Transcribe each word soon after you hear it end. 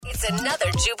It's another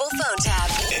Jubal phone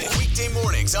tab. Weekday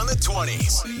mornings on the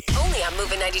 20s. Only on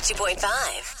Moving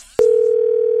 92.5.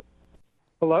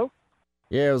 Hello?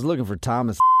 Yeah, I was looking for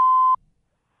Thomas.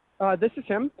 This is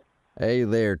him. Hey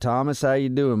there, Thomas. How you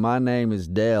doing? My name is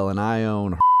Dell, and I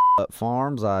own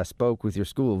Farms. I spoke with your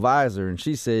school advisor, and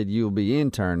she said you'll be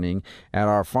interning at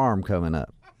our farm coming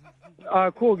up.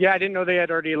 Cool. Yeah, I didn't know they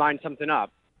had already lined something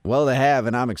up. Well, they have,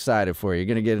 and I'm excited for you. You're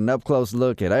going to get an up-close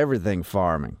look at everything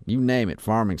farming. You name it.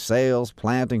 Farming sales,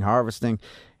 planting, harvesting.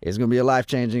 It's going to be a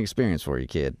life-changing experience for you,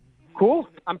 kid. Cool.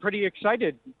 I'm pretty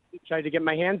excited. Excited to get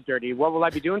my hands dirty. What will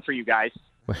I be doing for you guys?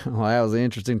 Well, that was an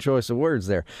interesting choice of words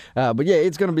there. But yeah,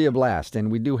 it's going to be a blast,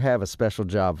 and we do have a special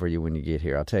job for you when you get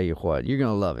here. I'll tell you what, you're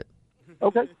going to love it.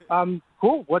 Okay.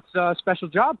 Cool. What's a special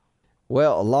job?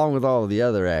 Well, along with all of the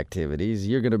other activities,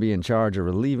 you're going to be in charge of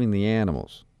relieving the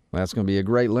animals. That's going to be a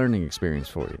great learning experience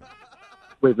for you.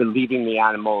 With relieving the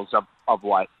animals of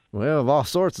what? Well, of all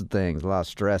sorts of things. A lot of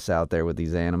stress out there with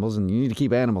these animals, and you need to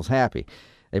keep animals happy.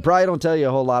 They probably don't tell you a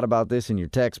whole lot about this in your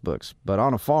textbooks, but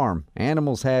on a farm,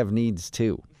 animals have needs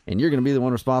too, and you're going to be the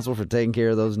one responsible for taking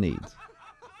care of those needs.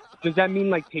 Does that mean,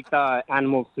 like, take the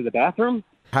animals to the bathroom?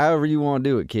 However you want to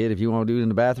do it, kid. If you want to do it in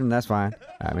the bathroom, that's fine.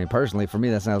 I mean, personally, for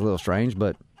me, that sounds a little strange,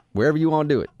 but wherever you want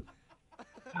to do it.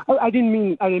 Oh, I didn't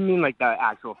mean like the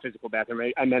actual physical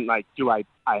bathroom. I meant, like, do I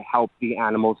help the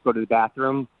animals go to the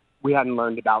bathroom? We hadn't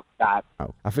learned about that.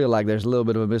 Oh, I feel like there's a little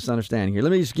bit of a misunderstanding here.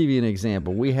 Let me just give you an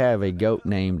example. We have a goat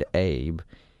named Abe,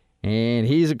 and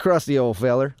he's a crusty old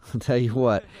feller, I'll tell you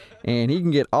what, and he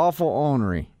can get awful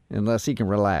ornery unless he can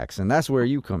relax, and that's where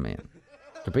you come in.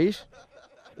 Capiche?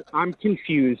 I'm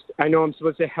confused. I know I'm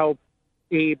supposed to help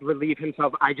Abe relieve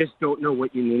himself. I just don't know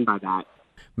what you mean by that.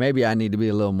 Maybe I need to be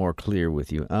a little more clear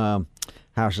with you.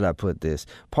 How should I put this?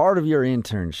 Part of your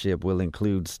internship will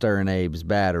include stirring Abe's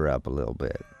batter up a little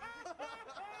bit,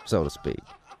 so to speak.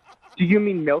 Do you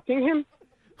mean milking him?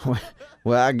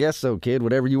 Well, I guess so, kid.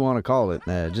 Whatever you want to call it.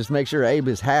 Just make sure Abe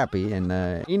is happy,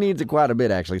 and he needs it quite a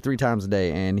bit, actually, 3 times a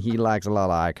day, and he likes a lot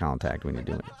of eye contact when you're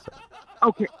doing it. So.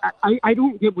 Okay, I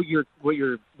don't get what you're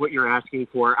asking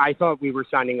for. I thought we were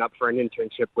signing up for an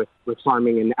internship with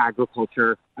farming and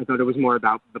agriculture. I thought it was more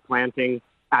about the planting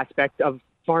aspect of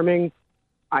farming.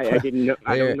 I didn't know.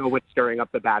 I don't know what stirring up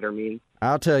the batter means.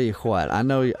 I'll tell you what. I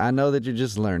know that you're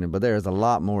just learning, but there's a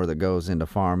lot more that goes into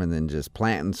farming than just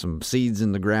planting some seeds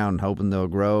in the ground and hoping they'll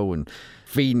grow, and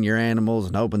feeding your animals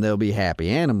and hoping they'll be happy.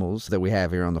 Animals that we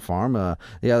have here on the farm,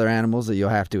 the other animals that you'll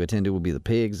have to attend to will be the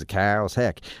pigs, the cows.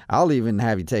 Heck, I'll even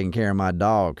have you taking care of my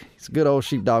dog. He's a good old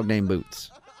sheepdog named Boots.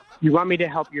 You want me to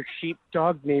help your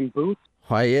sheepdog named Boots?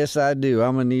 Why, yes, I do.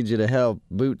 I'm going to need you to help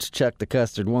Boots chuck the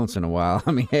custard once in a while.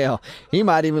 I mean, hell, he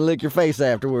might even lick your face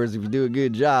afterwards if you do a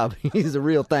good job. He's a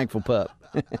real thankful pup.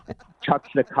 Chucks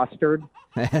the custard?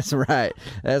 That's right.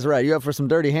 That's right. You up for some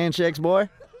dirty handshakes, boy?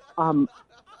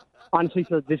 Honestly,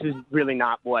 sir, this is really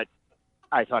not what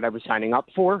I thought I was signing up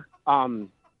for.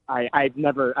 I've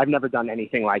never done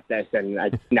anything like this, and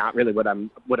it's not really what I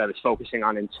was focusing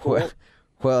on in school.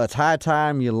 Well, it's high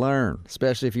time you learn,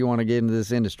 especially if you want to get into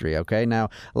this industry, okay?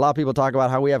 Now, a lot of people talk about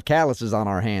how we have calluses on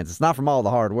our hands. It's not from all the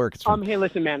hard work. It's from... Hey,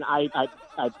 listen, man, I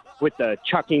with the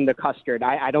chucking the custard,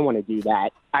 I don't want to do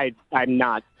that. I'm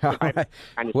not. Right.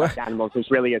 I just animals. This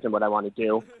really isn't what I want to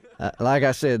do. Like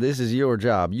I said, this is your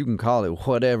job. You can call it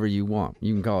whatever you want.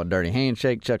 You can call it dirty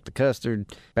handshake, chuck the custard,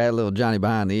 pat little Johnny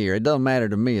behind the ear. It doesn't matter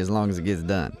to me as long as it gets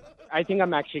done. I think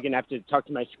I'm actually going to have to talk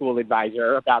to my school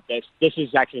advisor about this. This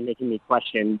is actually making me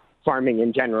question farming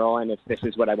in general, and if this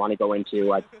is what I want to go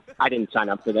into. I didn't sign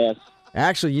up for this.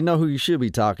 Actually, you know who you should be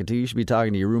talking to? You should be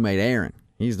talking to your roommate, Aaron.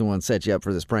 He's the one that set you up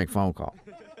for this prank phone call.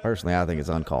 Personally, I think it's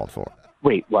uncalled for.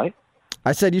 Wait, what?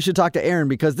 I said you should talk to Aaron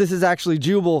because this is actually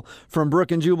Jubal from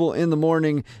Brook and Jubal in the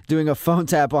Morning doing a phone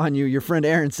tap on you. Your friend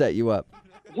Aaron set you up.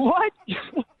 What?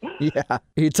 Yeah.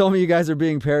 He told me you guys are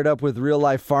being paired up with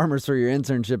real-life farmers for your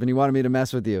internship, and he wanted me to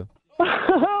mess with you.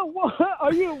 What?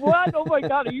 Are you what? Oh, my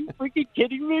God. Are you freaking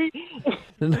kidding me?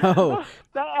 No.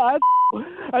 I thought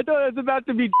I was about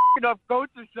to be off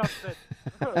goats or something.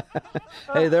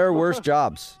 Hey, there are worse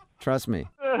jobs. Trust me.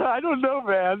 I don't know,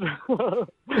 man. Wake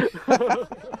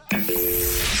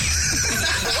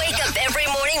up every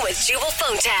morning with Jubal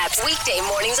phone tabs. Weekday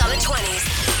mornings on the 20s.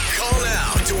 Call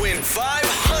now to win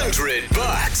 $500.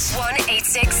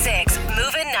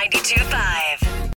 1-866-MOVIN-92.5.